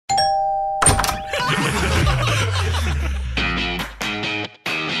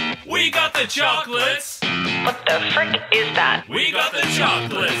the chocolates. What the frick is that? We got the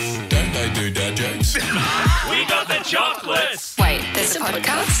chocolates. Don't they do dad jokes? We got the chocolates. Wait, there's a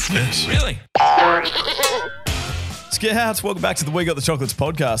podcast? Yes. Really? Scouts, welcome back to the We Got the Chocolates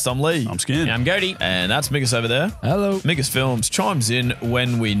podcast. I'm Lee. I'm Skin. I'm Gode. And that's Mickus over there. Hello. Mickus Films chimes in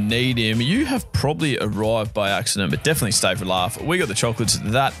when we need him. You have probably arrived by accident, but definitely stay for a laugh. We Got the Chocolates,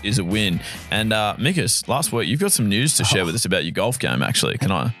 that is a win. And Mickus, last week, you've got some news to share with us about your golf game, actually.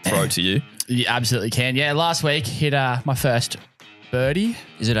 Can I throw it to you? You absolutely can. Yeah, last week hit my first birdie.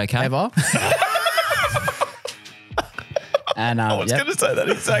 Is it okay? Ever. And I was going to say that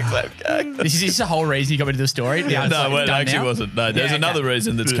exact same gag. This is the whole reason you got me to the story. No, it actually wasn't. No, there's another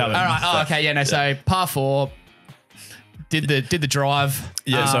reason that's coming. All right. Oh, okay. Yeah. No. So par 4. Did the drive.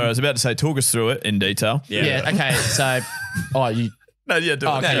 Yeah. Sorry, I was about to say, talk us through it in detail. Yeah. Okay. So, you. No, yeah. Do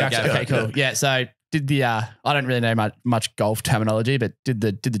it. Okay. Cool. Yeah. So did the I don't really know much golf terminology, but did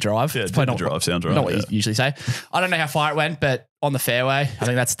the drive. Yeah, the drive sounds right. Not what you usually say. I don't know how far it went, but on the fairway, I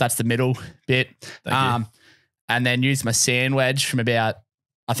think that's the middle bit. Thank you. And then used my sand wedge from about,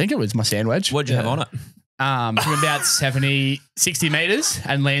 I think it was my sand wedge. What'd you have on it? From about 60 meters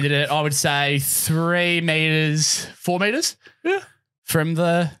and landed it, I would say 3 meters, 4 meters from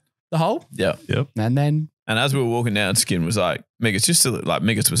the hole. Yeah. Yep. And then. And as we were walking down, Skin was like, Mickus,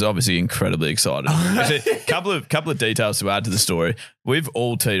 Mickus was obviously incredibly excited. A couple of details to add to the story. We've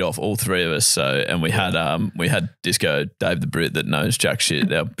all teed off, all three of us. So, and we had Disco, Dave the Brit that knows jack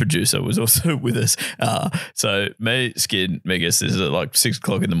shit. Our producer was also with us. So me, Skin, Mickus, this is at like 6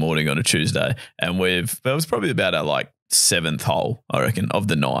 o'clock in the morning on a Tuesday. And that was probably about our like 7th hole, I reckon, of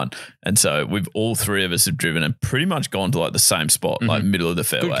the 9. And so all three of us have driven and pretty much gone to like the same spot, like middle of the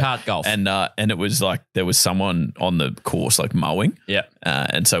fairway. Good cart golf. And it was like there was someone on the course like mowing. Yeah.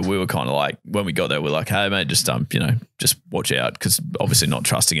 And so we were kind of like, when we got there, we're like, hey mate, just watch out, because obviously not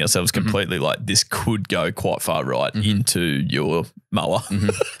trusting ourselves completely. Like this could go quite far right into your mower.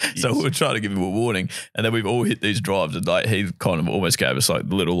 So we were trying to give him a warning, and then we've all hit these drives, and like he kind of almost gave us like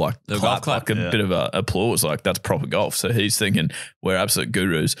the little like golf clap, like a bit of a applause, like that's proper golf. So he's thinking we're absolute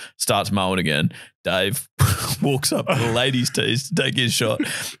gurus. Starts mowing again. Dave walks up to the ladies' tees to take his shot,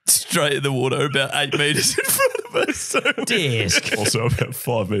 straight in the water, about 8 meters in front of us. So Disc. Also about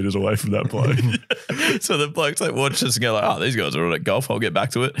 5 meters away from that bloke. So the blokes like watch us and go like, oh, these guys are all at golf. I'll get back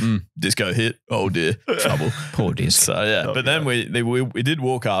to it. Disco hit. Oh dear, trouble. Poor Disc. So yeah, but then we did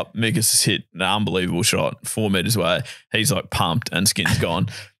walk up. Mickus has hit an unbelievable shot 4 meters away. He's like pumped, and Skin's gone.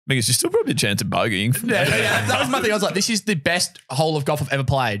 Mickus, you still probably a chance of bogeying. Yeah, that was my thing. I was like, this is the best hole of golf I've ever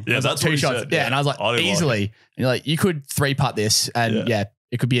played. Yeah, that's that's like 2 what he shots. said, Yeah, yeah. and I was like, I didn't like easily. it. And you're like, you could 3-putt this, and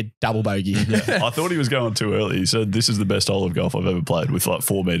it could be a double bogey. I thought he was going too early. He said, this is the best hole of golf I've ever played, with like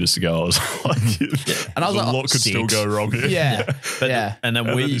 4 meters to go. I was like, And I was a like, lot could still go wrong here. Yeah. Yeah. And then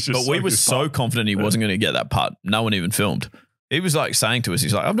And we then it's just were good so putt. confident he wasn't going to get that putt. No one even filmed. He was like saying to us,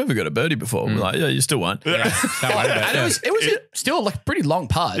 he's like, I've never got a birdie before. We're like, yeah, you still won't. And it was still like a pretty long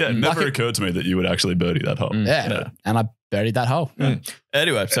putt. Yeah, it never Like occurred to me that you would actually birdie that hole. Yeah. And I birdied that hole.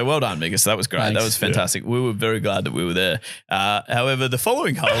 Anyway, so well done, Mickus. That was great. Thanks. That was fantastic. We were very glad that we were there. However, the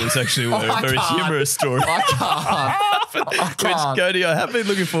following hole is actually a very humorous story. I can't. Which, Cody, I have been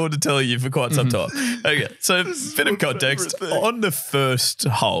looking forward to telling you for quite some time. Okay, so bit of context. On the first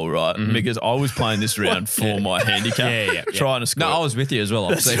hole, right, because I was playing this round for my handicap, trying to score. No, I was with you as well.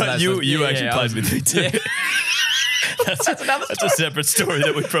 Obviously. You actually played with me too. That's a separate story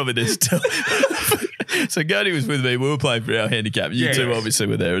that we probably need to tell. So Gode was with me. We were playing for our handicap. You two obviously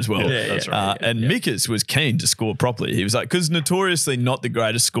were there as well. That's right. And Mickus was keen to score properly. He was like, because notoriously not the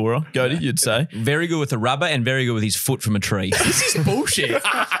greatest scorer, Gode, you'd say. Very good with the rubber and very good with his foot from a tree. This is bullshit.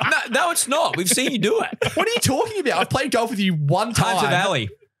 No, it's not. We've seen you do it. What are you talking about? I've played golf with you one time. Times of Valley.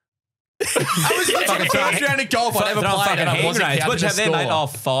 I was literally the first round of golf I ever played, and I wasn't counting What'd you have there, mate? Oh,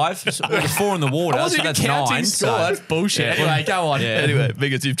 5. There's 4 in the water. I wasn't so even that's counting 9. score. So. That's bullshit. Anyway, go on. Anyway,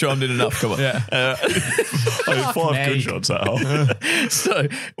 Mickus, you've chimed in enough. Come on. I mean, 5 me. good shots that hole. So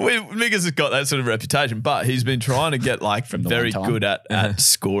Mickus has got that sort of reputation, but he's been trying to get like very time. good at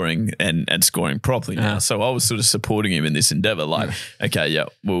scoring and scoring properly now. So I was sort of supporting him in this endeavor. Like, okay,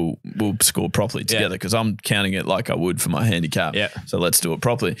 we'll score properly together, because I'm counting it like I would for my handicap. Yeah. So let's do it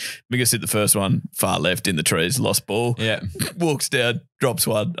properly. Mickus hit the first one, far left in the trees, lost ball. Yeah. Walks down, drops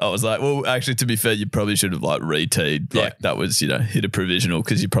one. I was like, well, actually, to be fair, you probably should have like re-teed. Like that was, hit a provisional,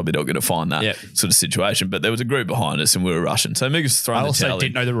 because you're probably not going to find that sort of situation. But there was a group behind us and we were rushing. So Mickus throwing I the towel also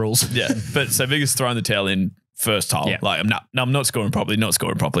didn't in. know the rules. Yeah. But so Mickus throwing the towel in first hole. Yeah. Like, I'm not scoring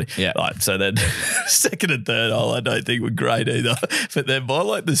properly. Yeah. Like, so then second and third hole, I don't think were great either. But then by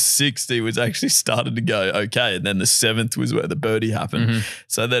like the 60 was actually started to go okay. And then the 7th was where the birdie happened.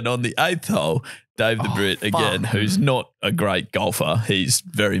 So then on the 8th hole, Dave the Brit, again, who's not a great golfer, he's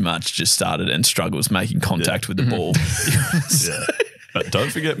very much just started and struggles making contact with the ball. But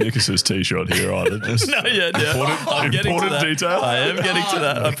don't forget Mickus's tee shot here either. Just No, yeah, I'm getting to important that. detail. I am getting to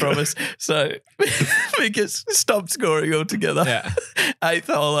that, I promise. So Mickus stopped scoring altogether. Yeah. 8th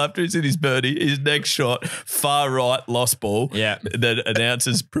hole after he's in his birdie, his next shot, far right, lost ball. Yeah. Then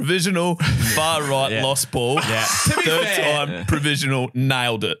announces provisional, far right, Yeah. lost ball. Yeah. Third time, provisional,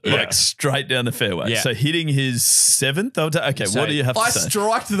 nailed it. Like straight down the fairway. Yeah. So hitting his 7th, I would say, okay, what do you have to I say?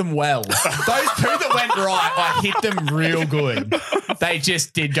 striked them well. Those two that went right, I hit them real good. They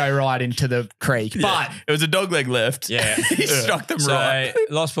just did go right into the creek. But It was a dog leg left. Yeah. He struck them So right.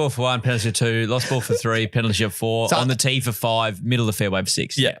 lost ball for 1, penalty for 2, lost ball for 3, penalty for 4, So- on the tee for 5, middle of the fairway for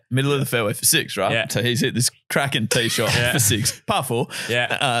 6. Yeah, middle of the fairway for 6, right? Yeah. So he's hit this cracking tee shot for 6, par 4.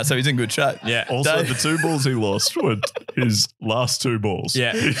 Yeah. So he's in good shape. Yeah. Also, Dave- the 2 balls he lost were his last 2 balls.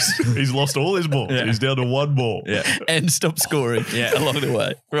 Yeah. He's lost all his balls. Yeah. He's down to 1 ball. Yeah. And stop scoring along the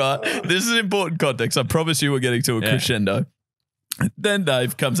way. Right. This is important context. I promise you we're getting to a crescendo. Then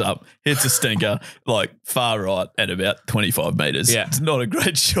Dave comes up, hits a stinker, like far right at about 25 metres. Yeah. It's not a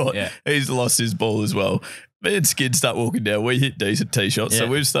great shot. Yeah. He's lost his ball as well. Me and Skid start walking down. We hit decent tee shots. So Yeah.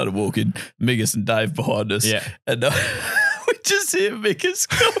 we've started walking, Mickus and Dave behind us. Yeah. And we just hear Mickus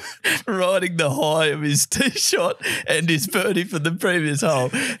riding the high of his tee shot and his birdie from the previous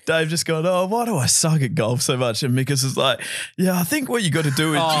hole. Dave just going, oh, why do I suck at golf so much? And Mickus is like, yeah, I think what you got to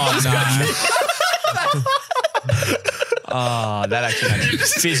do is Oh, that actually makes me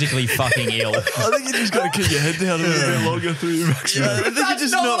physically fucking ill. I think you just got to keep your head down a little bit longer through your maximum. I think you're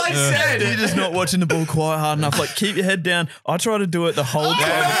just not not. what I said. You're just not watching the ball quite hard enough. Like, keep your head down. I try to do it the whole time.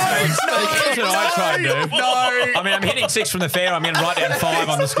 That's what I try to do. no. I mean, I'm hitting 6 from the fair. I'm getting right down 5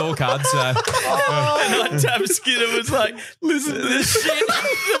 on the scorecard. So And I tapped Skinner and was like, listen to this shit.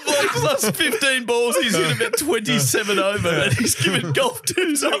 The bloke's lost 15 balls. He's hit about 27 over and he's giving golf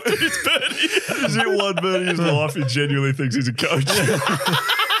tips after his birdie. He's hit 1 birdie in his life. He genuinely thinks he's a coach.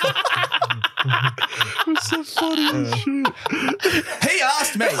 It's so funny as shit. He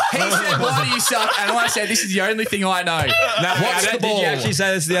asked me. He said, why do you suck? And I said, this is the only thing I know. Watch the did ball. you actually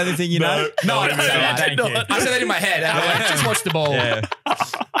say that's the only thing you know? No, I didn't say that. Thank you. I said that in my head. And I went, just watch the ball. Yeah.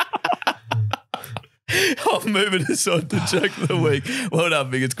 I'm moving us on to joke of the week. Well done,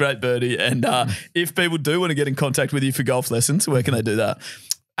 Big. It's great birdie. And if people do want to get in contact with you for golf lessons, where can they do that?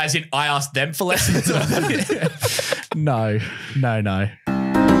 As in, I asked them for lessons. No.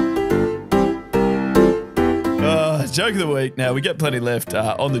 Joke of the week. Now, we get plenty left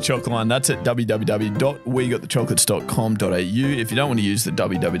on the chalk line. That's at www.wegotthechocolates.com.au. If you don't want to use the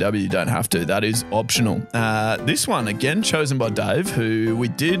www, you don't have to. That is optional. This one, again, chosen by Dave, who we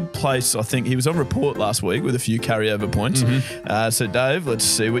did place, I think he was on report last week with a few carryover points. So, Dave, let's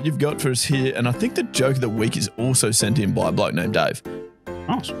see what you've got for us here. And I think the joke of the week is also sent in by a bloke named Dave.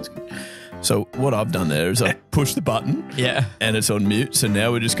 Oh, that's good. So what I've done there is I pushed the button, and it's on mute. So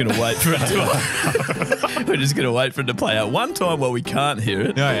now we're just going to wait for it to. We're just going to wait for it to play out one time while we can't hear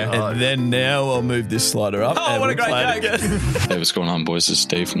it, and then now I'll move this slider up. Oh, and what a we'll great play it joke. again. Hey, what's going on, boys? This is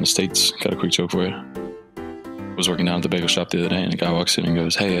Dave from the States. Got a quick joke for you. I was working down at the bagel shop the other day, and a guy walks in and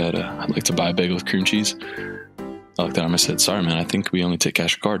goes, hey, I'd like to buy a bagel with cream cheese. I looked at him and I said, sorry, man, I think we only take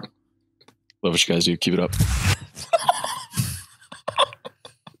cash or card. Love what you guys do. Keep it up.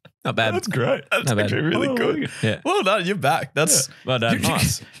 Not bad. That's great. That's Not bad. actually really good. Yeah. Well done, you're back. That's Well done.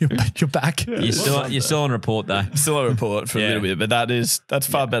 Nice. You're back. You're still on report though. still a report for a little bit, but that's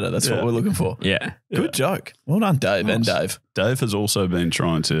far better. That's what we're looking for. Yeah. Good joke. Well done, Dave and Dave. Dave has also been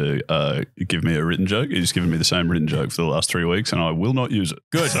trying to give me a written joke. He's given me the same written joke for the last 3 weeks, and I will not use it.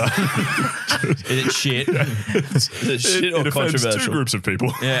 Good. So, Is it shit? Is it shit or it offends controversial? 2 groups of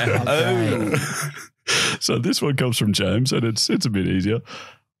people. Yeah. Oh. So this one comes from James, and it's a bit easier.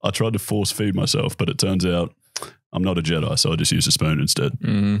 I tried to force feed myself, but it turns out I'm not a Jedi, so I just use a spoon instead.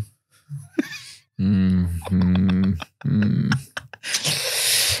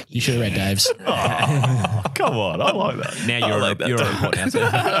 You should have read Dave's. Oh, come on, I like that. Now you're like that. you're a report now. So.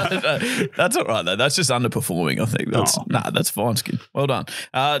 That's all right though. That's just underperforming. I think that's fine, Skin. Well done.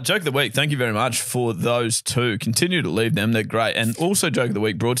 Joke of the week. Thank you very much for those 2. Continue to leave them. They're great. And also joke of the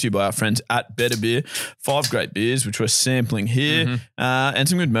week brought to you by our friends at Better Beer. 5 great beers which we're sampling here, and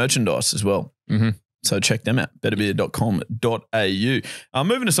some good merchandise as well. So check them out, betterbeer.com.au.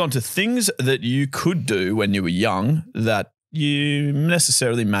 Moving us on to things that you could do when you were young that you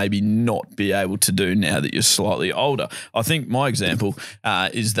necessarily maybe not be able to do now that you're slightly older. I think my example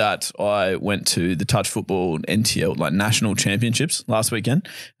is that I went to the touch football NTL like national championships last weekend.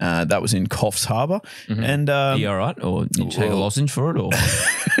 That was in Coffs Harbour, and Are you all right? Or did you take a lozenge for it? Or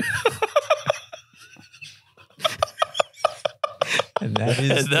and that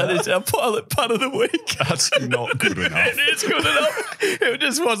is our pilot punt of the week. That's not good enough. It is good enough. It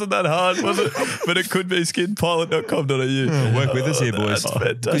just wasn't that hard, was it? But it could be skinpilot.com.au. work with us here, boys. That's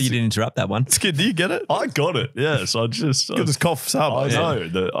fantastic. Good you didn't interrupt that one. Skid, do you get it? I got it. Yes, I just. Got this Coffs Harbour. I know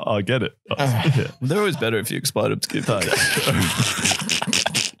that I get it. Yeah. They're always better if you explode them, Skid.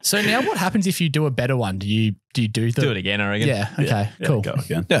 So now what happens if you do a better one? Do you do it again, I reckon. Yeah. Okay. Cool. Go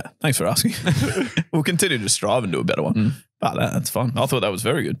again. Yeah, thanks for asking. We'll continue to strive and do a better one. But that's fun. I thought that was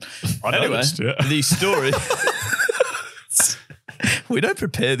very good. Anyway, noticed, yeah. the story. We don't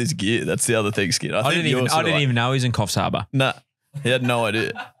prepare this gear. That's the other thing, Skid. I didn't even know he's in Coffs Harbour. Nah, he had no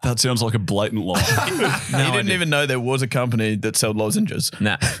idea. That sounds like a blatant lie. He didn't even know there was a company that sold lozenges.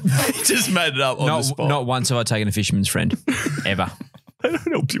 Nah. He just made it up on the spot. Not once have I taken a fisherman's friend. Ever. They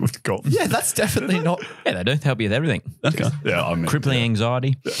don't help you with golf. Yeah, that's definitely not. Yeah, they do. They help you with everything. Okay. Yeah, I mean, Crippling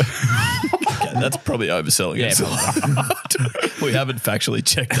anxiety. Okay, that's probably overselling it. We haven't factually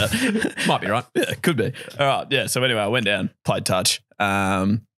checked that. Might be right. Yeah, could be. All right. Yeah. So anyway, I went down, played touch.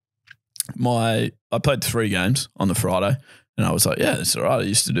 I played 3 games on the Friday. And I was like, yeah, it's all right. I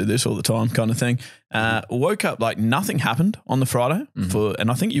used to do this all the time kind of thing. Woke up like nothing happened on the Friday and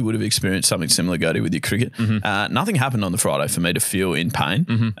I think you would have experienced something similar, Gode, with your cricket. Nothing happened on the Friday for me to feel in pain.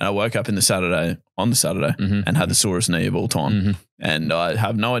 And I woke up on the Saturday and had the sorest knee of all time. And I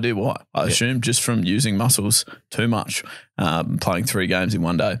have no idea why. I assume just from using muscles too much, playing 3 games in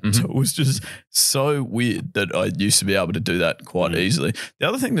one day. So it was just so weird that I used to be able to do that quite easily. The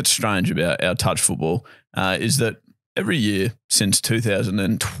other thing that's strange about our touch football is that every year since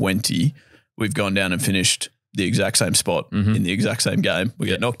 2020, we've gone down and finished the exact same spot in the exact same game. We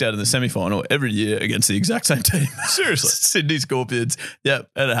get knocked out in the semi-final every year against the exact same team. Seriously. Sydney Scorpions. Yeah,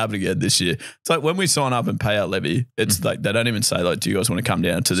 and it happened again this year. It's like when we sign up and pay our levy, it's like they don't even say like, do you guys want to come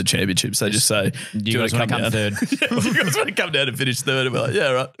down to the championships? They just say, do you guys want to come third? Yeah, do you guys want to come down and finish third? And we're like,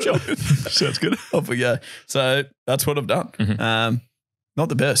 yeah, right. Sure. Sounds good. Off we go. So that's what I've done. Not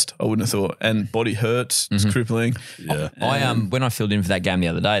the best, I wouldn't have thought. And body hurts, it's crippling. Yeah. When I filled in for that game the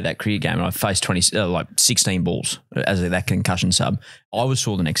other day, that cricket game, and I faced 16 balls as that concussion sub. I was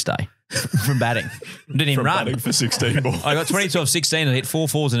sore the next day from batting. Didn't even run. Batting for 16 balls. I got 22 of 16 and hit 4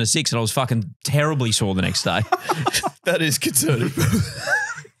 fours and a 6 and I was fucking terribly sore the next day. That is concerning.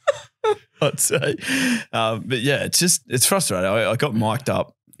 I'd say. But yeah, it's frustrating. I got mic'd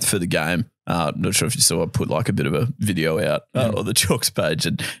up for the game. I'm not sure if you saw, I put like a bit of a video out on the Chalks page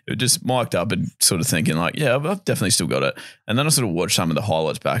and it just mic'd up and sort of thinking like, yeah, I've definitely still got it. And then I sort of watched some of the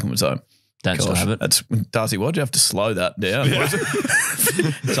highlights back and was like, don't still have it. Darcy, why'd you have to slow that down? Yeah. What is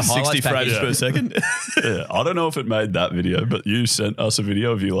it? It's a 60 frames per second. Yeah. I don't know if it made that video, but you sent us a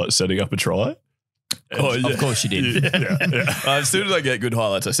video of you like setting up a try. Oh, yeah. Of course you did. Yeah. As soon as I get good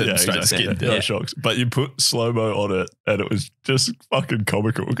highlights, I send them straight exactly. to Skid. No shocks. But you put slow-mo on it and it was just fucking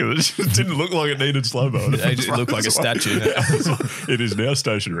comical because it just didn't look like it needed slow-mo. It looked like a statue. It is now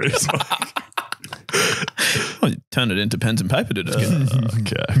stationary. Well, you turned it into pens and paper, did it?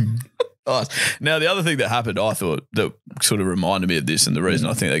 Okay. Oh, now, the other thing that happened, I thought, that sort of reminded me of this and the reason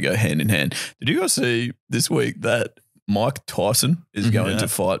I think they go hand in hand. Did you guys see this week that Mike Tyson is going to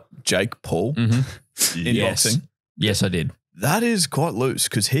fight Jake Paul in boxing? Yes, I did. That is quite loose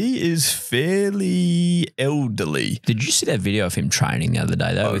because he is fairly elderly. Did you see that video of him training the other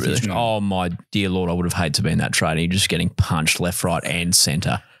day? Though, oh, my dear Lord, I would have hated to be in that training. Just getting punched left, right and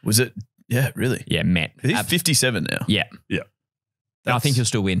centre. Was it? Yeah, really? Yeah, Matt. He's 57 now. Yeah. Yeah. I think he'll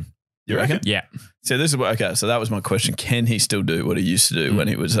still win. You reckon? Yeah. So this is okay. So that was my question. Can he still do what he used to do when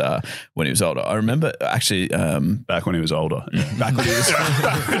he was older? I remember actually back when he was older. Yeah. Back when he was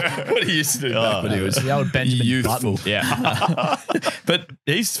what he used to do back when he was the old Benjamin youthful. Button. Yeah. But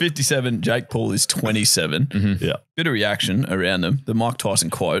he's 57. Jake Paul is 27. Yeah. Bit of reaction around them. The Mike Tyson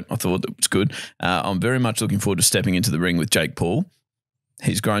quote, I thought that was good. I'm very much looking forward to stepping into the ring with Jake Paul.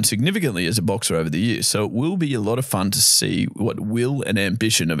 He's grown significantly as a boxer over the years, so it will be a lot of fun to see what will and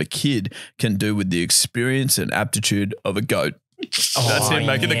ambition of a kid can do with the experience and aptitude of a goat. That's him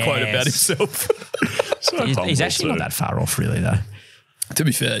making the quote about himself. He's actually not that far off, really, though. To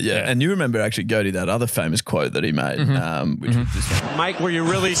be fair, yeah. And you remember actually, Gode, that other famous quote that he made, which was this one. Mike, were you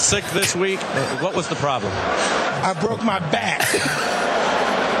really sick this week? What was the problem? I broke my back.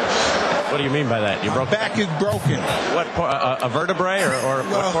 What do you mean by that? My back is broken. What, a vertebrae or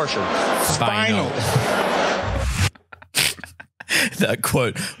what portion? Spinal. that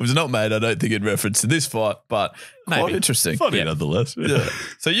quote was not made, I don't think, in reference to this fight, but quite interesting. Funny nonetheless. Yeah.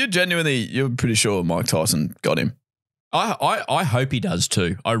 So you're pretty sure Mike Tyson got him. I hope he does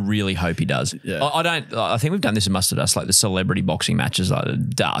too. I really hope he does. Yeah. I think we've done this in Mustard Dust, like the celebrity boxing matches, like the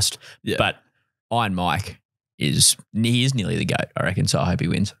Dust. Yeah. But Iron Mike he is nearly the GOAT, I reckon. So I hope he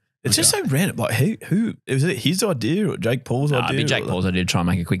wins. It's just so random. Like, who was it? His idea or Jake Paul's idea? It'd be Jake Paul's idea to try and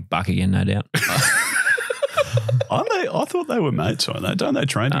make a quick buck again, no doubt. Aren't they? I thought they were mates, aren't they? Don't they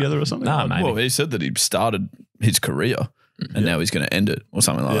train together or something? No, maybe. Well, he said that he started his career and now he's going to end it or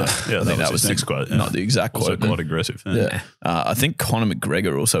something like that. Yeah, I think that was his next quote. Yeah. Not the exact Also quote. quite aggressive. Yeah. I think Conor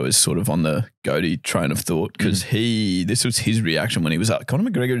McGregor also is sort of on the Gode train of thought because this was his reaction when he was up. Conor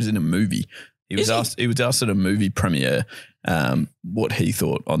McGregor is in a movie. He was asked at a movie premiere what he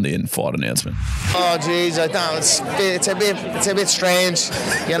thought on the in-fight announcement. Oh, geez, I don't. It's a bit strange.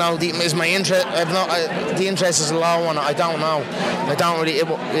 You know, is my interest? The interest is a low one. I don't know. I don't really.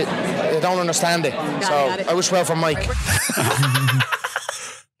 I don't understand it. So I wish well for Mike.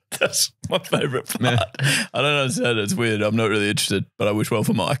 That's my favourite part. I don't understand it. It's weird. I'm not really interested, but I wish well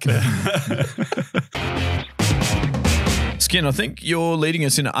for Mike. Skin, I think you're leading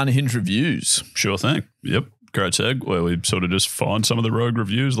us into Unhinged Reviews. Sure thing. Yep. Great seg, where we sort of just find some of the rogue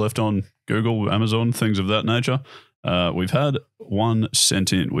reviews left on Google, Amazon, things of that nature. We've had one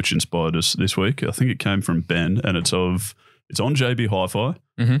sent in, which inspired us this week. I think it came from Ben, and it's on JB Hi-Fi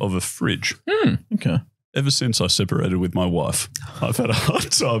of a fridge. Okay. Ever since I separated with my wife, I've had a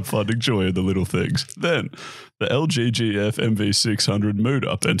hard time finding joy in the little things. Then the LG GF MV600 mood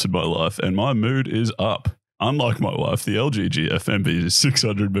up entered my life, and my mood is up. Unlike my wife, the LG GF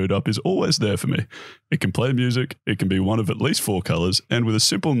MV600 mood up is always there for me. It can play music, it can be one of at least 4 colours, and with a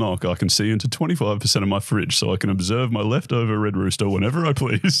simple knock, I can see into 25% of my fridge so I can observe my leftover Red Rooster whenever I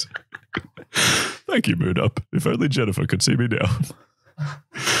please. Thank you, mood up. If only Jennifer could see me now.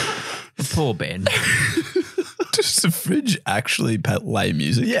 Poor Ben. Does the fridge actually play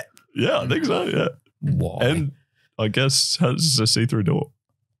music? Yeah, I think so, yeah. Why? And I guess has a see-through door.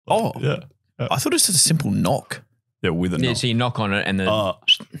 Oh. Yeah. I thought it was just a simple knock. Yeah, with a knock. So you knock on it and then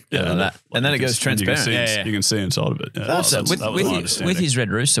Yeah, that. And then it goes transparent. You can see inside of it. Yeah. with his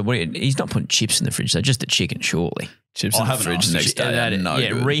Red Rooster, he's not putting chips in the fridge, so just the chicken, surely. Chips in the fridge the next day.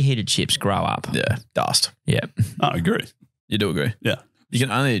 Good. Reheated chips grow up. Yeah, dust. Yeah. I agree. You do agree? Yeah. You can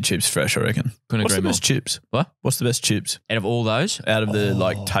only eat chips fresh, I reckon. What's the best chips? What? What's the best chips? Out of all those? Out of the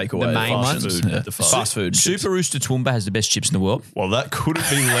takeaway. The main fast ones? Food. Yeah. The fast food. Super Rooster Toowoomba has the best chips in the world. Well, that couldn't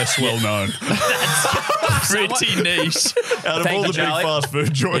be less well known. Pretty niche. Out of all the big fast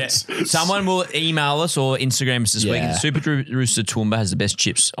food joints. Yeah. Someone will email us or Instagram us this week. Super Rooster Toowoomba has the best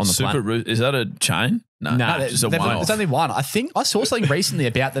chips on the planet. Is that a chain? No, it's just a one. There's only one. I think I saw something recently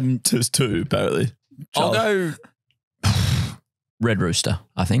about them. There's 2, apparently. I'll go Red Rooster,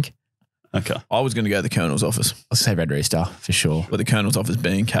 I think. Okay. I was going to go to the Colonel's office. I'll say Red Rooster for sure. But the Colonel's office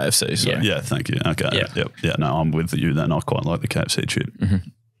being KFC. So. Yeah, thank you. Okay. Yeah. Yep. Yeah, no, I'm with you then. I quite like the KFC chip.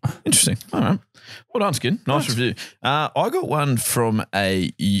 Interesting. All right. Well done, Skin. Nice review. I got one from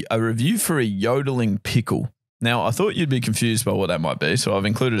a review for a yodeling pickle. Now, I thought you'd be confused by what that might be, so I've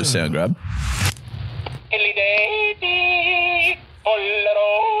included a sound grab.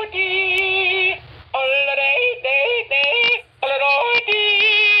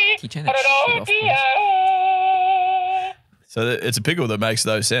 Can you turn that shit off, please? So it's a pickle that makes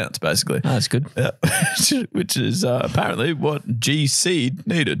those sounds, basically. Oh, that's good. Yeah. Which is apparently what GC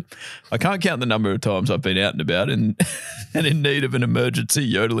needed. I can't count the number of times I've been out and about and in need of an emergency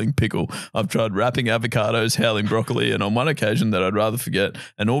yodeling pickle. I've tried wrapping avocados, howling broccoli, and on one occasion that I'd rather forget,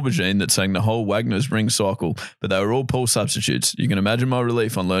 an aubergine that sang the whole Wagner's Ring cycle, but they were all Paul substitutes. You can imagine my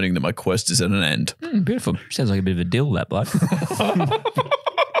relief on learning that my quest is at an end. Beautiful. Sounds like a bit of a deal, that bloke.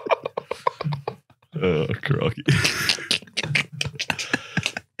 Oh, crikey.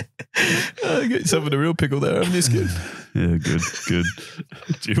 Get yourself in a real pickle there, haven't you, Skid? Yeah, good.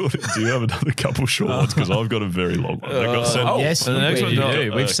 Do you have another couple short ones? Because I've got a very long one. Yes, and the next we one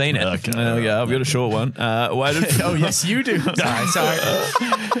do. We've seen it. Okay. There we go. I've got a short one. Oh, yes, you do. Sorry.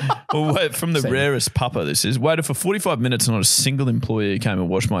 Well, wait, from the rarest pupper, this is. Waited for 45 minutes and not a single employee came and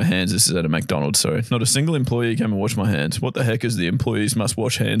washed my hands. This is at a McDonald's, sorry. Not a single employee came and washed my hands. What the heck is the employees must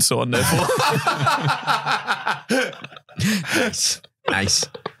wash hands sign there for? Nice.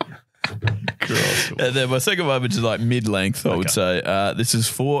 And then my second one, which is like mid-length, I would say. This is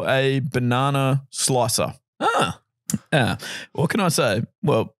for a banana slicer. What can I say?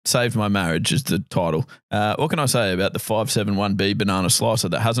 Well, Saved My Marriage is the title. What can I say about the 571B banana slicer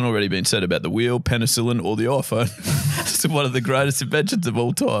that hasn't already been said about the wheel, penicillin, or the iPhone? It's one of the greatest inventions of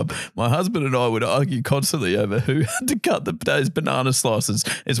all time. My husband and I would argue constantly over who had to cut the day's banana slices.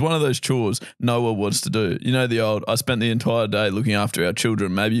 It's one of those chores no one wants to do. You know the old, I spent the entire day looking after our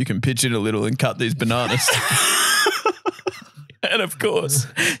children. Maybe you can pitch in a little and cut these bananas. And of course,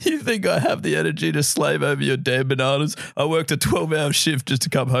 you think I have the energy to slave over your damn bananas? I worked a 12-hour shift just to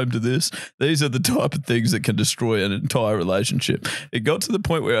come home to this. These are the type of things that can destroy an entire relationship. It got to the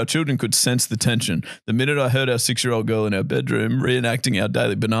point where our children could sense the tension. The minute I heard our 6-year-old girl in our bedroom reenacting our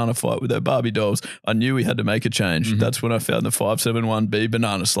daily banana fight with our Barbie dolls, I knew we had to make a change. That's when I found the 571B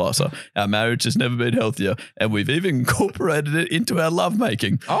banana slicer. Our marriage has never been healthier, and we've even incorporated it into our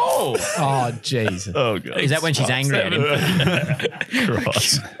lovemaking. Oh, Jesus. Oh, God. Is that when she's angry at him?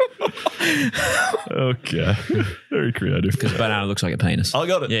 Christ. Okay. Very creative. Because banana looks like a penis. I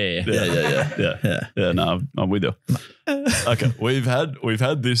got it. Yeah. No, I'm with you. Okay, we've had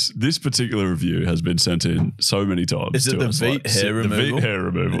this particular review has been sent in so many times. Is it the Veet hair removal? The Veet hair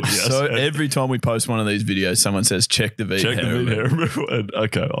removal. Yes. So every time we post one of these videos, someone says, "Check the Veet hair removal." And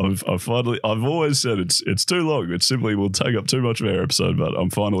okay, I've always said it's too long. It simply will take up too much of our episode. But I'm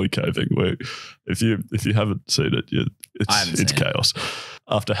finally caving. If you haven't seen it, it's chaos.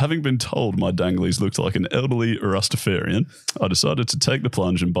 After having been told my danglies looked like an elderly Rastafarian, I decided to take the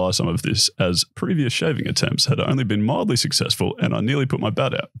plunge and buy some of this, as previous shaving attempts had only been mildly successful, and I nearly put my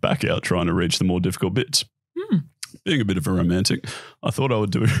back out trying to reach the more difficult bits. Being a bit of a romantic, I thought I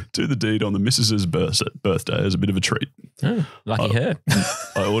would do the deed on the missus's birthday as a bit of a treat. Oh, lucky her.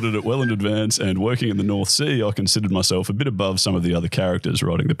 I ordered it well in advance, and working in the North Sea, I considered myself a bit above some of the other characters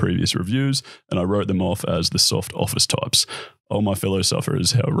writing the previous reviews, and I wrote them off as the soft office types. Oh, my fellow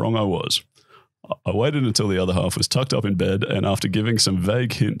sufferers, how wrong I was. I waited until the other half was tucked up in bed, and after giving some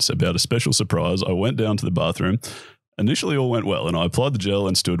vague hints about a special surprise, I went down to the bathroom. Initially, all went well, and I applied the gel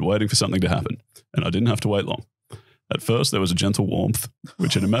and stood waiting for something to happen, and I didn't have to wait long. At first, there was a gentle warmth,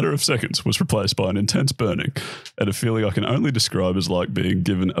 which in a matter of seconds was replaced by an intense burning, and a feeling I can only describe as like being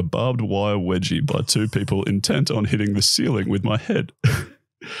given a barbed wire wedgie by two people intent on hitting the ceiling with my head.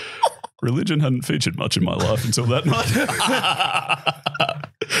 Religion hadn't featured much in my life until that night.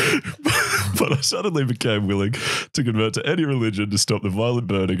 But I suddenly became willing to convert to any religion to stop the violent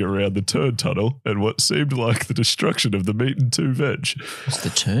burning around the turd tunnel and what seemed like the destruction of the meat and two veg. What's the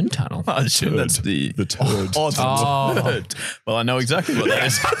turn tunnel? I assume that's the turd. Turd. Well, I know exactly what that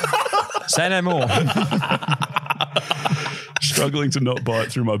is. Say no more. Struggling to not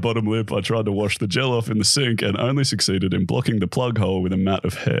bite through my bottom lip, I tried to wash the gel off in the sink and only succeeded in blocking the plug hole with a mat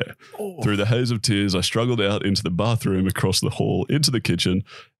of hair. Through the haze of tears, I struggled out into the bathroom, across the hall, into the kitchen,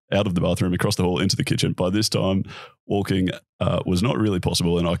 out of the bathroom, across the hall, into the kitchen. By this time, walking was not really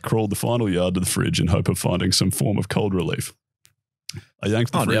possible, and I crawled the final yard to the fridge in hope of finding some form of cold relief. I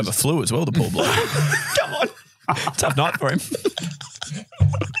yanked the do you have a flu as well, the poor bloke? Come on. Tough night for him.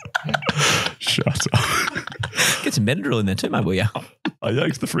 Shut up. Get some Benadryl in there too, mate, will you? I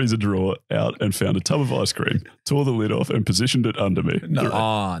yanked the freezer drawer out and found a tub of ice cream, tore the lid off and positioned it under me.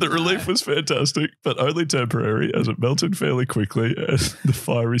 The relief was fantastic, but only temporary, as it melted fairly quickly and the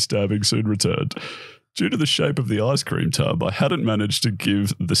fiery stabbing soon returned. Due to the shape of the ice cream tub, I hadn't managed to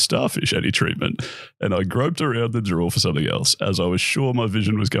give the starfish any treatment, and I groped around the drawer for something else, as I was sure my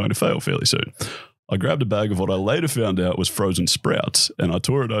vision was going to fail fairly soon. I grabbed a bag of what I later found out was frozen sprouts, and I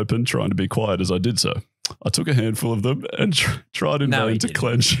tore it open, trying to be quiet as I did so. I took a handful of them and tried in vain to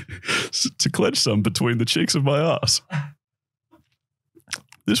clench some between the cheeks of my ass.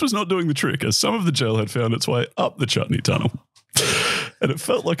 This was not doing the trick, as some of the gel had found its way up the chutney tunnel, and it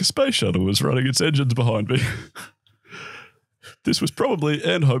felt like a space shuttle was running its engines behind me. This was probably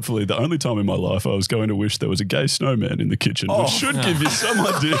and hopefully the only time in my life I was going to wish there was a gay snowman in the kitchen, which should give you some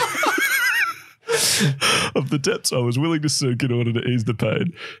idea of the depths I was willing to sink in order to ease the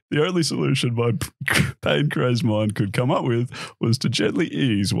pain. The only solution my pain-crazed mind could come up with was to gently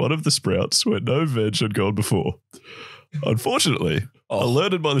ease one of the sprouts where no veg had gone before. Unfortunately,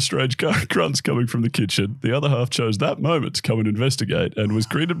 alerted by the strange grunts coming from the kitchen, the other half chose that moment to come and investigate and was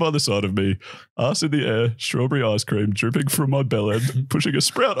greeted by the sight of me, ass in the air, strawberry ice cream dripping from my bell end, pushing a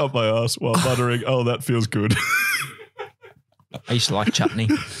sprout up my ass while muttering, "Oh, that feels good." I used to like chutney.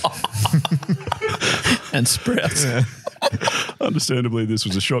 And sprouts. Yeah. Understandably, this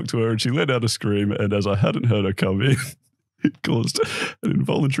was a shock to her, and she let out a scream, and as I hadn't heard her come in, it caused an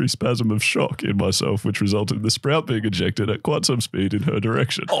involuntary spasm of shock in myself, which resulted in the sprout being ejected at quite some speed in her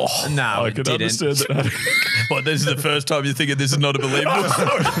direction. Oh, no, I can understand that. But this is the first time you're thinking this is not a believable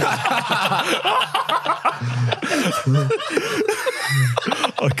story.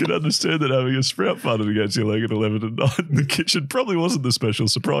 I can understand that having a sprout farted against your leg at 11 at night in the kitchen probably wasn't the special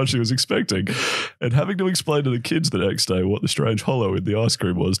surprise she was expecting. And having to explain to the kids the next day what the strange hollow in the ice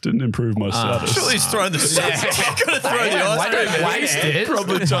cream was didn't improve my status. Surely he's thrown the You've got to throw the ice cream in. Waste it.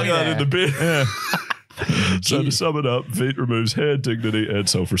 Probably chuck that in the bin. So to sum it up, Veet removes hair, dignity, and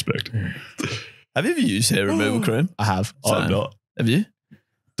self-respect. Have you ever used hair removal cream? I have. I'm not. Have you?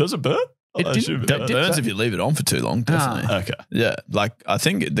 Does it burn? It I didn't- assume It burns if you leave it on for too long, definitely. Okay. Yeah, like I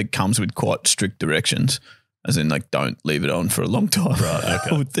think it comes with quite strict directions, as in like don't leave it on for a long time. Right.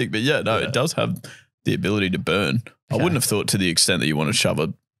 Okay. I would think, but it does have the ability to burn. I wouldn't have thought to the extent that you want to shove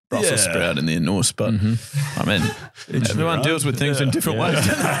a Brussels sprout in the nose, but I mean, everyone deals with things in different ways.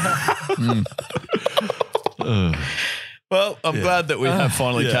 Well, I'm glad that we have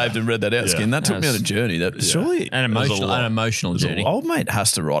finally caved and read that out, Skin. That took me on a journey. That surely An emotional journey. old mate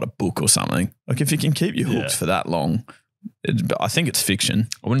has to write a book or something. Like if he can keep you hooked for that long, I think it's fiction.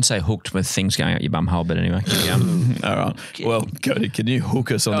 I wouldn't say hooked with things going out your bum hole, but anyway. Keep going. All right. Well, Cody, can you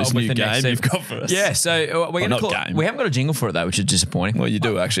hook us on this with new the next game you've got for us? Yeah, so we're going to not call game. We haven't got a jingle for it, though, which is disappointing. Well, you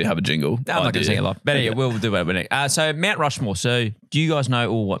do actually have a jingle. I'm not going to sing it live. But yeah, we'll do it. So Mount Rushmore. So do you guys know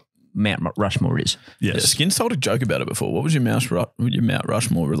all what Mount Rushmore is? Yeah, Skin's told a joke about it before. What was your Mount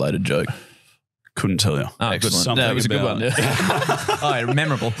Rushmore related joke? Couldn't tell you. Oh, Excellent. It was a good one. Oh,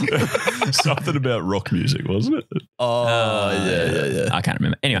 memorable. Something about rock music, wasn't it? Yeah. I can't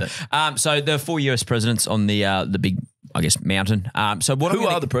remember. Anyway, so the 4 US presidents on the big, I guess, mountain. So what Who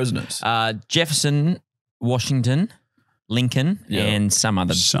are the presidents? Jefferson, Washington, Lincoln, and some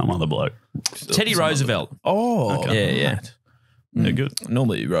other bloke. Teddy Roosevelt. Oh, Yeah. Yeah, good.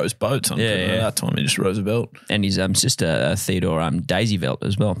 Normally he rows boats. That time he just rows a belt. And his sister Theodore Daisy Velt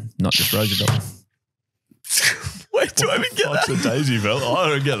as well, not just Roosevelt. Wait, do I even get What's that? a daisy belt? I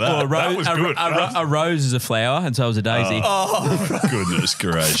don't get that. That was good. A rose is a flower, and so is a daisy. Goodness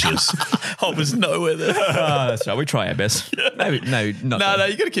gracious. I was nowhere there. That's right. We try our best. Maybe not. No,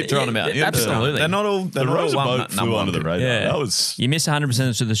 you got to keep throwing them out. Yeah, absolutely. They're not all. They're The not rose all one boat flew under the radar. Yeah. That was You miss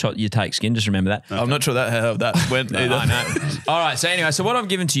 100% of the shot you take, Skin. Just remember that. I'm not sure how that went either. I know. All right. So anyway, so what I've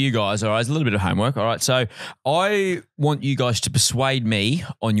given to you guys, all right, is a little bit of homework. All right. So I want you guys to persuade me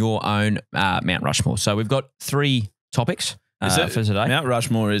on your own Mount Rushmore. So we've got 3 topics for today. Mount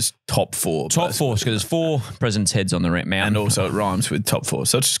Rushmore is top 4. Top 4, because there's 4 presidents' heads on the mountain. And also it rhymes with top 4.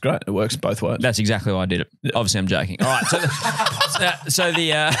 So it's just great. It works both ways. That's exactly why I did it. Obviously, I'm joking. All right. So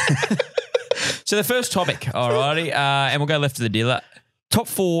the first topic, all righty, and we'll go left to the dealer. Top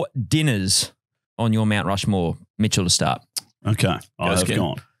 4 dinners on your Mount Rushmore. Mitchell to start. okay. I have Skin.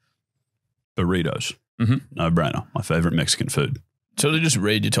 gone. Burritos. Mhm. No brainer. My favorite Mexican food. So just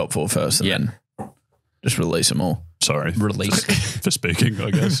read your top 4 first and then just release them all. Sorry. Release. For speaking,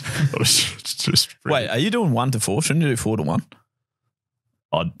 I guess. I was just Wait, are you doing 1 to 4? Shouldn't you do 4 to 1?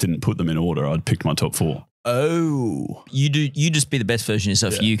 I didn't put them in order. I'd picked my top 4. Oh. You just be the best version of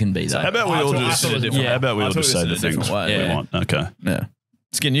yourself you can be, though. How about we all just say the things Yeah. we want? Okay. Yeah.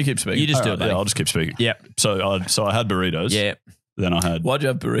 Skin, you keep speaking. You just do it, Yeah, buddy. I'll just keep speaking. Yep. So I had burritos. Yeah. Then I had Why'd you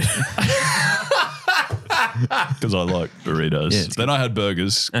have burrito? because I like burritos. Yeah, it's Then I had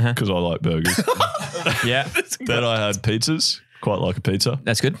burgers because I like burgers. Yeah. Then I had pizzas. Quite like a pizza.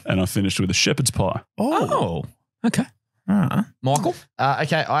 That's good. And I finished with a shepherd's pie. Oh. Okay. All right. Michael?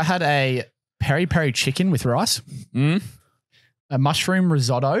 Okay, I had a peri-peri chicken with rice, Mm. a mushroom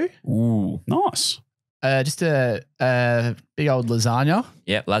risotto, Ooh. Nice. just a big old lasagna,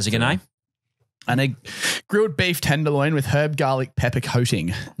 Yep. Lasagna. and a grilled beef tenderloin with herb garlic pepper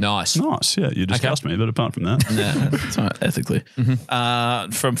coating. Nice. Nice. Yeah, you discussed me, but apart from that. Yeah, that's all right, ethically.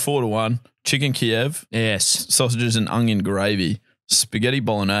 From 4 to 1, chicken Kiev, Yes. sausages and onion gravy, spaghetti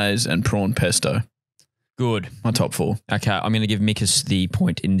bolognese, and prawn pesto. Good. My top 4. Okay. I'm going to give Mickus the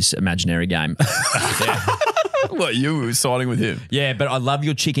point in this imaginary game. What, you were siding with him? Yeah, but I love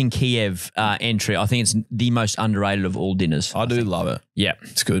your chicken Kiev entry. I think it's the most underrated of all dinners. I do love it. Yeah.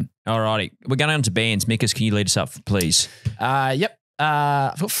 It's good. All righty. We're going on to bands. Mickus, can you lead us up, please? Yep.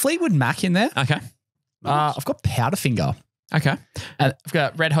 I've got Fleetwood Mac in there. Okay. I've got Powderfinger. Okay. And I've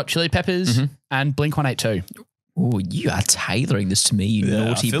got Red Hot Chili Peppers and Blink-182. Oh, you are tailoring this to me, you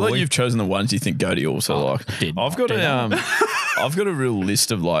naughty I feel boy. like you've chosen the ones you think Gode also like. did. I've got I've got a real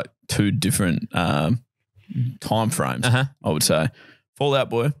list of like 2 different time frames. I would say Fall Out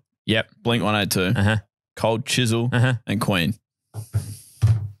Boy. Yep. Blink-182. Cold Chisel and Queen.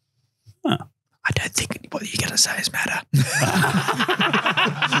 I don't think what you're going to say is matter.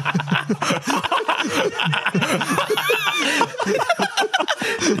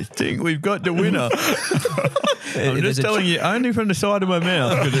 You think we've got the winner? I'm just telling you, only from the side of my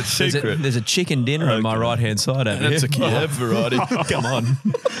mouth because it's secret. There's a chicken dinner on my right-hand side over That's here. a Kiev variety. Come on.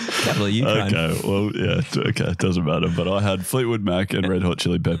 Capital of Ukraine. Okay, well, yeah, okay, it doesn't matter. But I had Fleetwood Mac and Red Hot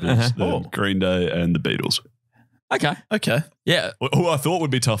Chili Peppers, then Green Day and the Beatles. Okay. Yeah. Who I thought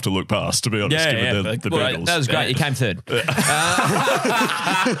would be tough to look past, to be honest. given they're the Beatles. That was great. You came third. They're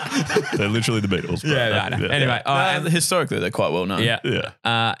literally the Beatles. Bro. Anyway, Historically, they're quite well known. Yeah.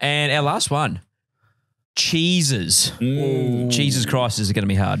 And our last one, cheeses. Jesus Christ, is it going to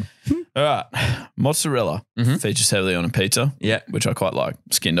be hard? All right. Mozzarella features heavily on a pizza. Yeah. Which I quite like.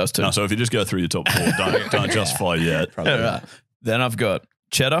 Skin does too. No, so if you just go through your top four, don't justify yet. All right. Then I've got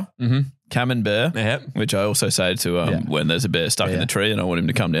cheddar, camembert, which I also say to when there's a bear stuck in the tree and I want him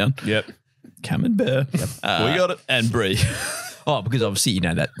to come down. Yep. Camembert. We got it. And brie. Oh, because obviously, you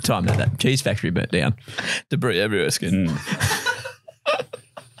know, that time that cheese factory burnt down. Debris everywhere, Skin.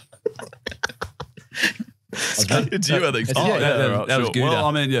 It's you, I think. That was good. Well,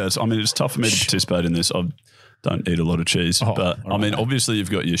 I mean, it's tough for me to participate in this. I don't eat a lot of cheese, but I mean, obviously,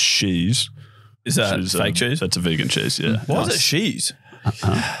 you've got your cheese. Is that fake cheese? That's a vegan cheese, yeah. Why is it cheese?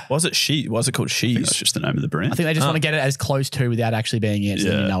 Why is it cheese? Why is it called cheese? That's just the name of the brand. I think they just want to get it as close to without actually being it, so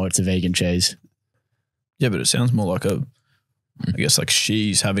you know it's a vegan cheese. Yeah, but it sounds more like I guess like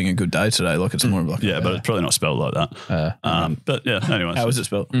she's having a good day today. Like it's more of like but it's probably not spelled like that. But yeah, anyway. How is it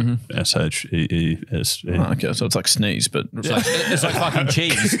spelled? SHEES. Okay, so it's like sneeze, but It's like fucking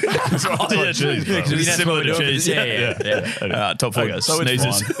cheese. It's like cheese. It's similar to cheese. Yeah. Top four. Okay, so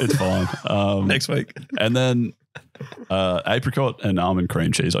sneezes. it's fine. Next week. And then apricot and almond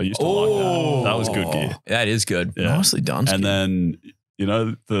cream cheese. I used to like that. That was good gear. That is good. Yeah. Nicely done. And then, you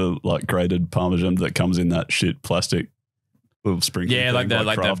know, the like grated Parmesan that comes in that shit plastic little sprinkle. Yeah, like the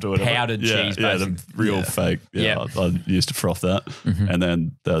Kraft or whatever. powdered cheese. Yeah, the real fake. Yeah, I used to froth that. And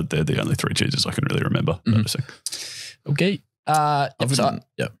then they're the only three cheeses I can really remember. Okay. I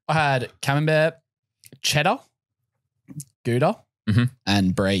had camembert, cheddar, Gouda,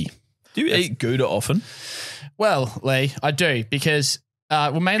 and brie. Do you eat Gouda often? Well, Lee, I do because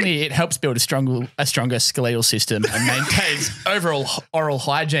mainly it helps build a stronger skeletal system and maintains overall oral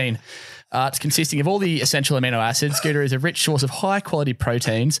hygiene. It's consisting of all the essential amino acids. Gouda is a rich source of high-quality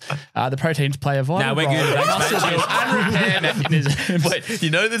proteins. The proteins play a vital role in muscle build and repair mechanisms. Wait, you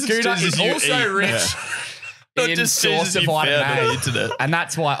know this Gouda is also rich in just source of you found vitamin on A. the internet. And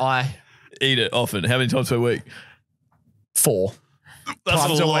that's why I Eat it often. How many times per week? 4. That's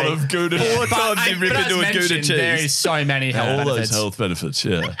times a a lot week. of Gouda. 4 times you rip into a Gouda cheese. There is so many health All benefits. those health benefits,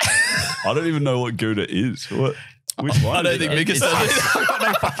 yeah. I don't even know what Gouda is. Which one? I don't think Mickus does it. I've got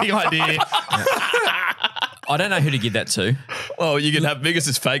no fucking idea. I don't know who to give that to. Well, you can have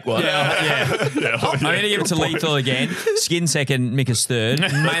Mickus' fake one. I'm going to give it to Lethal again. Skin second, Mickus third.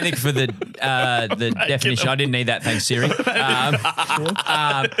 Mainly for the definition. I didn't need that. Thanks, Siri. The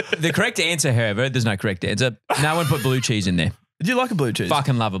correct answer, however, there's no correct answer. No one put blue cheese in there. Do you like a blue cheese?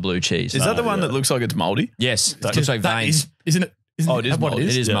 Fucking love a blue cheese. Is that the one that looks like it's moldy? Yes. It looks like veins. Isn't it? Oh, it is mold.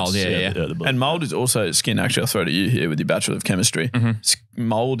 It is mold, yeah. And mold is also skin. Actually, I'll throw to you here with your Bachelor of Chemistry.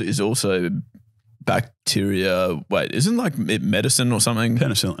 Mold is also bacteria. Wait, isn't like medicine or something?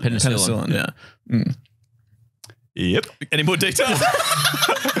 Penicillin. Yeah. Yep. Any more details?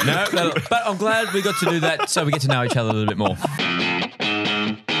 No, but I'm glad we got to do that so we get to know each other a little bit more.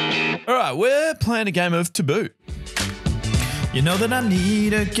 All right, we're playing a game of Taboo. You know that I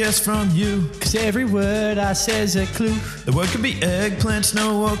need a guess from you, 'cause every word I say's a clue. The word could be eggplant,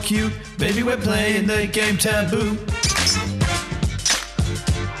 snow, or cute. Baby, we're playing the game Taboo.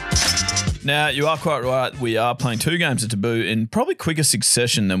 Now, you are quite right. We are playing 2 games of Taboo in probably quicker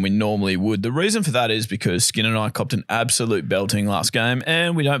succession than we normally would. The reason for that is because Skin and I copped an absolute belting last game,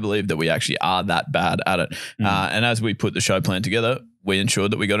 and we don't believe that we actually are that bad at it. And as we put the show plan together, we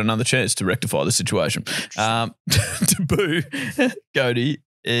ensured that we got another chance to rectify the situation. Taboo, Gode,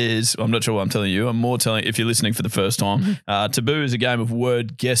 is, I'm not sure what I'm telling you. I'm more telling, if you're listening for the first time, Taboo is a game of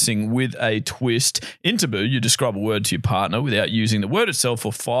word guessing with a twist. In Taboo, you describe a word to your partner without using the word itself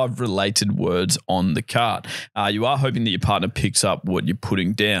or 5 related words on the card. You are hoping that your partner picks up what you're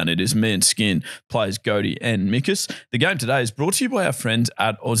putting down. It is me and Skin, players Gode and Mickus. The game today is brought to you by our friends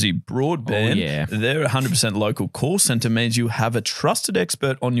at Aussie Broadband. Oh, yeah. Their 100% local call centre means you have a trusted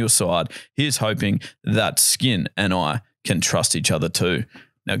expert on your side. Here's hoping that Skin and I can trust each other too.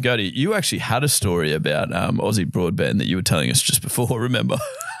 Now, Gode, you actually had a story about Aussie Broadband that you were telling us just before, remember?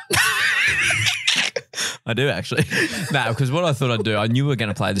 I do actually. No, because what I thought I'd do, I knew we were going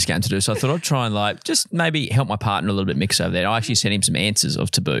to play this game to do, so I thought I'd try and like just maybe help my partner a little bit mix over there. I actually sent him some answers of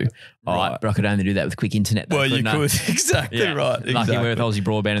Taboo. All right, but I could only do that with quick internet. Though, Well, you couldn't I? could. Exactly Yeah. right. Lucky Exactly. we're with Aussie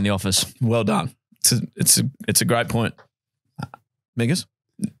Broadband in the office. Well done. It's a great point. Mickus?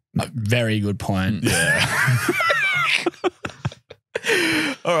 Very good point. Yeah.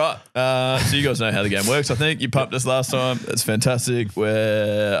 All right. So you guys know how the game works, I think. You pumped us last time. That's fantastic.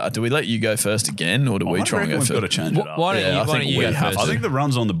 Do we let you go first again, or do we try and go we've first? got to change it up. Why don't Yeah, I you, why think don't you we go have first? I think the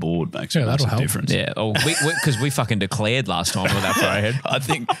runs on the board makes that'll a help. difference. Yeah, because we fucking declared last time with that far ahead. I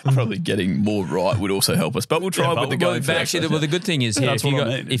think probably getting more right would also help us, but we'll try with the going But first. actually, the good thing is, That's if what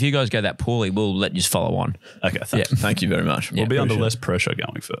I mean. if you guys go that poorly, we'll let you follow on. Okay, thanks. Thank you very much. We'll be under Appreciate less pressure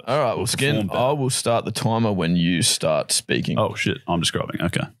going first. All right, well, Skin, perform better. I will start the timer when you start speaking. Oh, shit. I'm describing.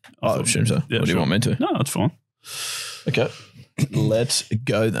 Okay. I assume so. Yeah, What do you sure. want me to? No, that's fine. Okay. Let's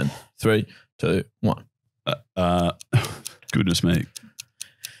go then. 3, 2, 1. Goodness me.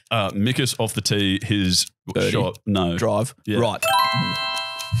 Mickus off the tee, his Birdie. shot. No. Drive. Yeah. Right.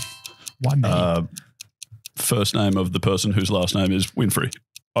 One minute. First name of the person whose last name is Winfrey.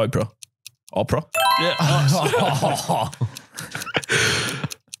 Oprah. Opera. Yeah. I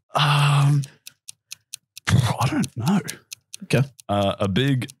don't know. Okay. A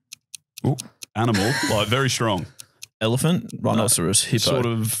big animal, like very strong. Elephant. Rhinoceros. Hippo. Sort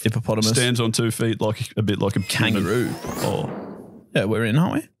of hippopotamus. stands on 2 feet, like a bit like a Kangaroo. Oh, Yeah, we're in,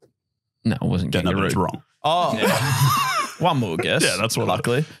 aren't we? No, it wasn't yeah, no, kangaroo. that's wrong. Oh. One more guess. Yeah, that's what I-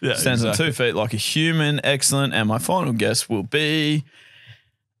 luckily. Yeah, Stands exactly. on 2 feet like a human. Excellent. And my final guess will be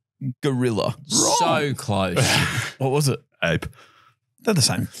gorilla. So close. What was it? Ape. They're the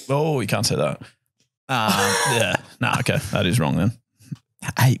same. Oh, you can't say that. Yeah. No, okay. That is wrong then.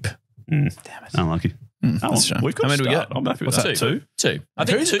 Ape. Unlucky. That's a shame. We've got How many to do we start. get? I'm happy with What's that. that? 2? Two. I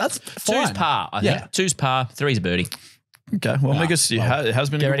think That's two's fine. par. I Yeah. think two's par, three's a birdie. Okay. Well, Mickus, it has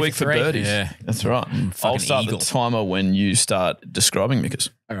been a get good ready week for for 3. birdies. Yeah. That's right. I'll fucking start eagle. the timer when you start describing Mickus.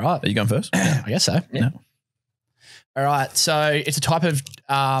 All right. Are you going first? I guess so. Yeah. All right. So it's a type of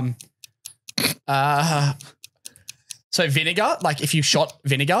so vinegar. Like if you shot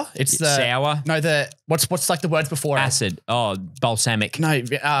vinegar, it's the Sour. No, what's like the words before it? Acid. Oh, balsamic. No,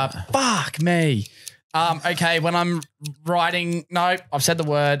 fuck me. Okay, when I'm writing, no, I've said the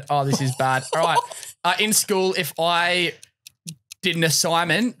word. Oh, this is bad. All right. In school, if I did an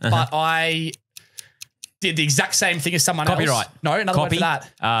assignment, but I did the exact same thing as someone Copyright. else. No, another Copy. word for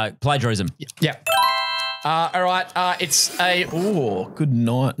that. Plagiarism. Yeah. All right. It's a. Oh, good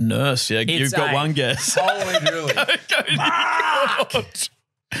night, nurse. Yeah, you've It's got a- one guess. Holy really?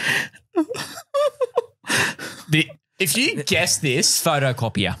 If you guess this,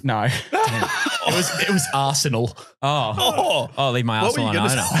 Photocopier. no, it was Arsenal. Oh, leave my What were Arsenal you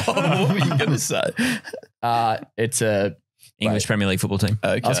alone. what were you going to say? It's a. English Premier League football team.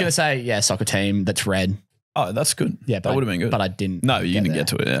 Okay. I was going to say soccer team that's red. Oh, that's good. Yeah, that would have been good. but I didn't. No, you didn't there. get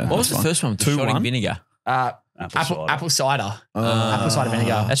to it. Yeah, What was the first one? 2-1? Shotting vinegar. Apple cider. Apple cider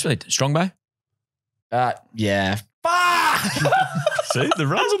vinegar. That's really Strongbow. Yeah. See, the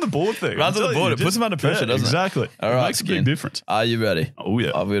runs on the board thing. Runs on the board. It puts them under pressure, doesn't it? exactly. All right, Makes a big Skin. difference. Are you ready? Oh,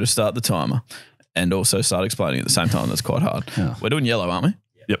 yeah. I've got to start the timer and also start explaining at the same time. That's quite hard. Yeah. We're doing yellow, aren't we?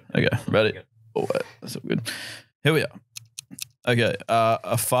 Yep. Okay, ready? Oh, wait. That's all good. Here we are. Okay,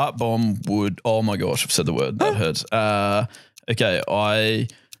 a fart bomb would... Oh, my gosh, I've said the word. That hurts. Okay, I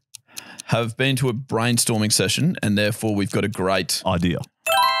have been to a brainstorming session and therefore we've got a great... Idea.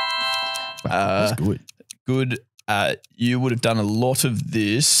 That's good. Good. You would have done a lot of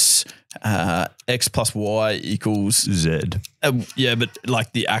this. X plus Y equals... Z. yeah, but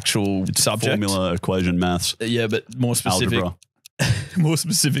like the actual subject. Formula, equation, maths, Yeah, but more specific. algebra. More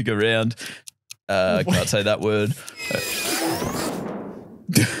specific around. Can't say that word.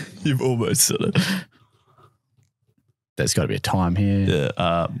 You've almost said it. There's got to be a time here.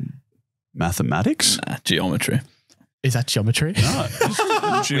 Yeah. Mathematics? Geometry. Is that geometry? No.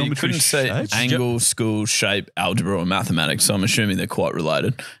 Well, you Geometry couldn't say shapes? angle, school, shape, algebra, or mathematics. So I'm assuming they're quite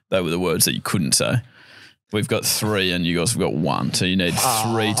related. They were the words that you couldn't say. We've got 3 and you guys have got 1. So you need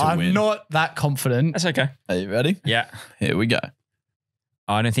 3 to I'm win. not that confident. That's okay. Are you ready? Yeah. Here we go.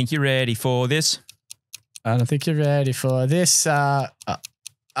 I don't think you're ready for this. I don't think you're ready for this. I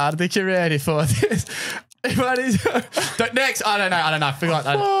don't think you're ready for this. What is next? I don't know. Forgot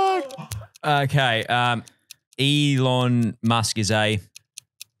that. Okay. Elon Musk is a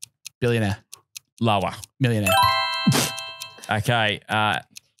Billionaire. lower. Millionaire. Okay.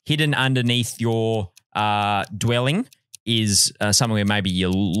 Hidden underneath your dwelling is somewhere where maybe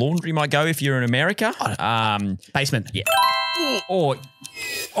your laundry might go if you're in America. Basement. Yeah.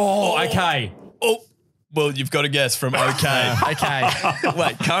 Okay. Well, you've got to guess from okay. Okay.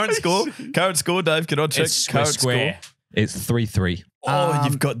 Wait, current score, Dave. Can I check It's current square. It's 3-3. Oh,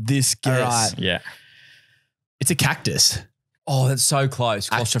 you've got this guess. All right. Yeah. It's a cactus. Oh, that's so close.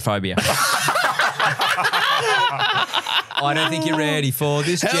 Claustrophobia. I don't think you're ready for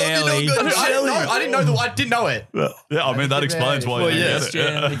this jelly. I didn't know it. Yeah, I mean, that explains why you get it.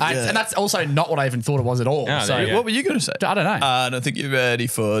 And that's also not what I even thought it was at all. Oh, so there you go. What were you going to say? I don't know. I don't think you're ready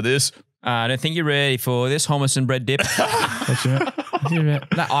for this. I don't think you're ready for this hummus and bread dip. no,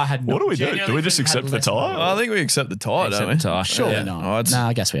 I had not. What do we do? Do we just accept the tie? I think we accept the tie, don't we? Surely Yeah. not. No,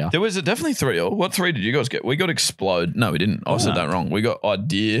 I guess we are. There was definitely 3-3. What 3 did you guys get? We got explode. No, we didn't. I said that wrong. We got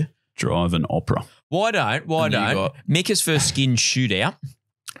idea. Drive an opera. Why don't Mickus first skin shootout?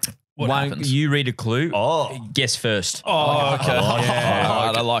 What happens? You read a clue. Oh. Guess first. Oh, okay. Yeah. All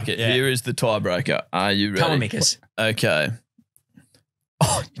right, I like it. Yeah. Here is the tiebreaker. Are you ready? Come on, Mickus. Okay.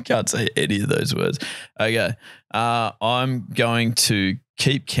 Oh, you can't say any of those words. Okay. I'm going to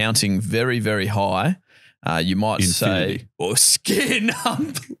keep counting very, very high. You might Infinity. say, or skin.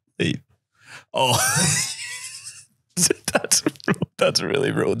 Oh, that's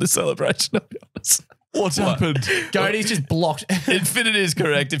really ruined the celebration, I'll be honest. What's happened? Gode's just blocked. Infinity is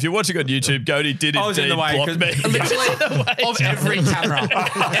correct. If you're watching on YouTube, Gode did I was in indeed the way block 'cause- me. Literally of every camera.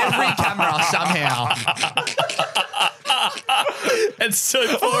 Every camera somehow. And so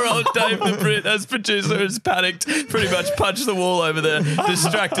poor old Dave the Brit, as producer, has panicked, pretty much punched the wall over there,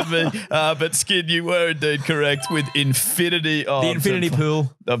 distracted me. But Skid, you were indeed correct with Infinity. Oh, The Infinity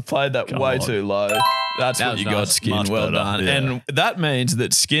Pool. I've played that way too low. That's That what was you got, nice. Skin. Much Well better, done. yeah. And that means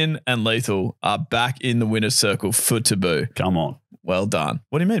that Skin and Lethal are back in the winner's circle for Taboo. Come on. Well done.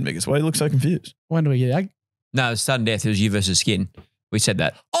 What do you mean, Mickus? Why do you look so confused? When do we get? No, sudden death. It was you versus Skin. We said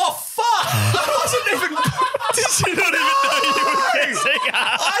that. Oh fuck! I wasn't even. Did you not even know you were guessing?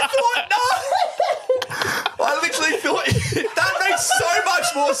 I thought no. I literally thought that makes so much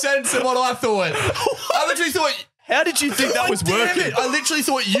more sense than what I thought. I literally thought. How did you think that was working? I literally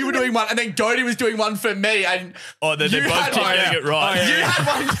thought you were doing one, and then Gode was doing one for me, and Oh, then they you both had keep one. getting it right. You had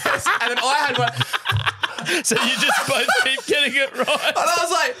one guess, and then I had one. So you just both keep getting it right. And I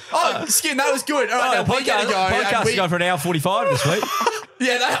was like, "Oh, Skin, that was good. All right, now we gotta go." Podcast and is going for an hour 45 this week.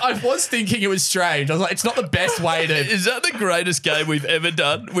 Yeah, I was thinking it was strange. I was like, "It's not the best way to." Is that the greatest game we've ever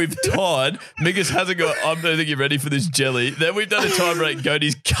done? We've tied. Mickus hasn't got, I don't think you're ready for this jelly. Then we've done a time break.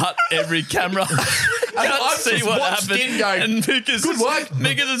 Cody's cut every camera. Can't see just what watched happened. Skin go, And Mickus, "Good work."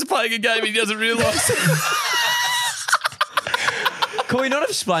 Mickus is playing a game he doesn't realise. Can we not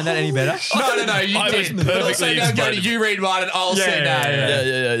explain that any better? No, you I was did. perfectly But also now, Gode, explained. you read one, and I'll say no.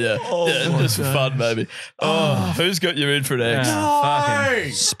 Yeah. Just for fun, baby. Oh, who's got you in for an X?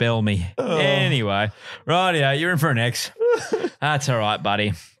 Fucking spell me. Anyway, rightio, you're in for an X. That's all right,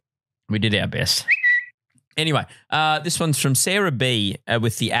 buddy. We did our best. Anyway, this one's from Sarah B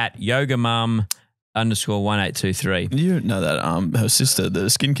with the @yogamum_1823. You know that her sister, the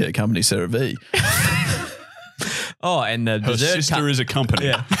skincare company, Sarah V. Oh, and the Her dessert sister is a company.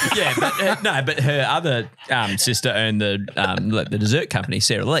 Yeah, but her other sister owned the dessert company,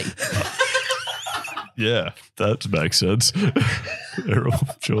 Sarah Lee. Yeah, that makes sense. They're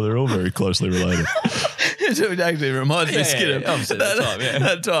all very closely related. It actually reminds me, Skinner, obviously at the time,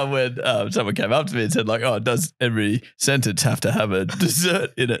 that time when someone came up to me and said, like, "Oh, does every sentence have to have a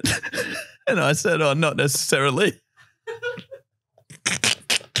dessert in it?" And I said, "Oh, not necessarily."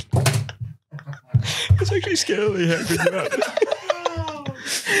 It's actually scary how good you are.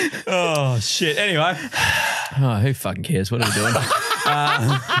 Oh, shit. Anyway. Oh, who fucking cares? What are we doing?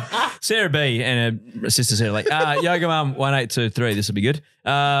 Sarah B and her sister Sarah Lee. Yoga Mum 1823. This will be good.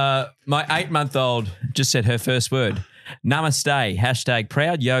 My 8-month-old just said her first word. Namaste.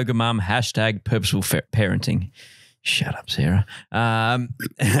 #proud yoga mum. #purposeful parenting. Shut up, Sarah.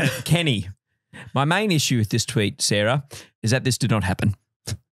 Kenny. My main issue with this tweet, Sarah, is that this did not happen.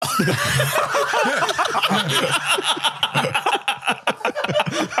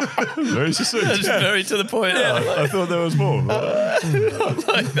 Very succinct. That's very to the point. I thought there was more. I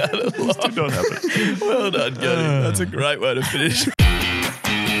like that a lot. Did not happen. Well done, Gody. That's a great way to finish.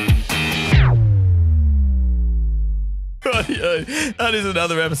 Rightio. That is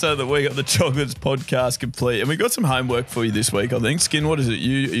another episode of the Week of the Chocolates podcast complete. And we got some homework for you this week, I think. Skin, what is it?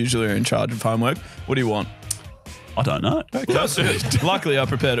 You usually are in charge of homework. What do you want? I don't know. That's it. Luckily, I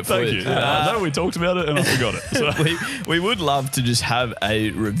prepared it for Thank you. I know we talked about it and I forgot it. So. we would love to just have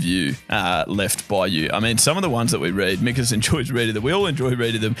a review left by you. I mean, some of the ones that we read, Mickus enjoys reading them. We all enjoy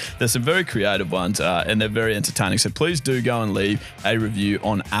reading them. There's some very creative ones and they're very entertaining. So please do go and leave a review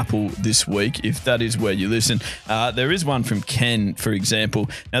on Apple this week if that is where you listen. There is one from Ken, for example.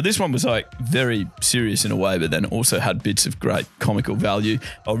 Now, this one was like very serious in a way, but then also had bits of great comical value.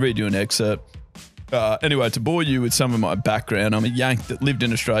 I'll read you an excerpt. Anyway, to bore you with some of my background, I'm a Yank that lived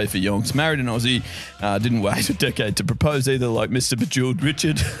in Australia for yonks, married an Aussie, didn't wait a decade to propose either, like Mr. Bejeweled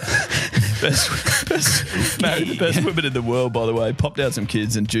Richard. Married the best woman in the world, by the way, popped out some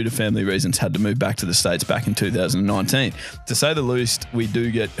kids and due to family reasons had to move back to the States back in 2019. To say the least, we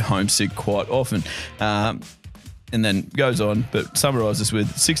do get homesick quite often. And then goes on, but summarises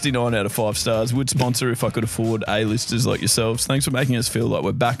with 69 out of 5 stars. Would sponsor if I could afford A-listers like yourselves. Thanks for making us feel like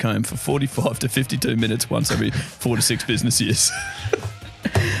we're back home for 45 to 52 minutes once every 4 to 6 business years.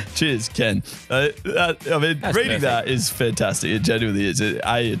 Cheers, Ken. I mean, that's reading perfect. That is fantastic. It genuinely is.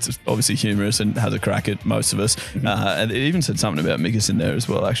 It's obviously humorous and has a crack at most of us. And it even said something about Mickus in there as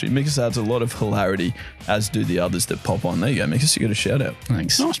well, actually. Mickus adds a lot of hilarity, as do the others that pop on. There you go, Mickus. You got a shout out.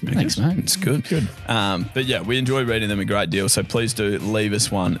 Thanks. Nice, Mickus. Thanks, mate. It's good. But yeah, we enjoy reading them a great deal. So please do leave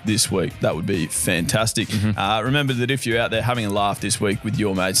us one this week. That would be fantastic. Remember that if you're out there having a laugh this week with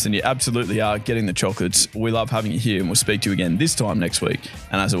your mates, then you absolutely are getting the chocolates. We love having you here and we'll speak to you again this time next week.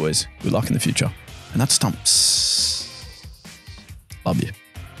 And as always, good luck in the future. And that's Stumps. Love you.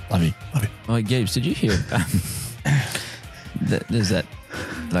 Love you. Oh, Gibbs, did you hear that there's that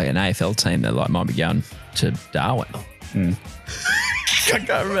like an AFL team that like might be going to Darwin? I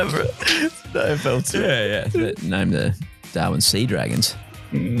can't remember it. The AFL team. Yeah. Named the Darwin Sea Dragons.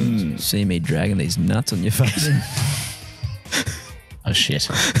 See me dragging these nuts on your face. Oh, shit.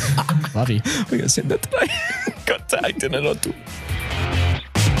 Love you. We got to send that today. Got tagged in it on too.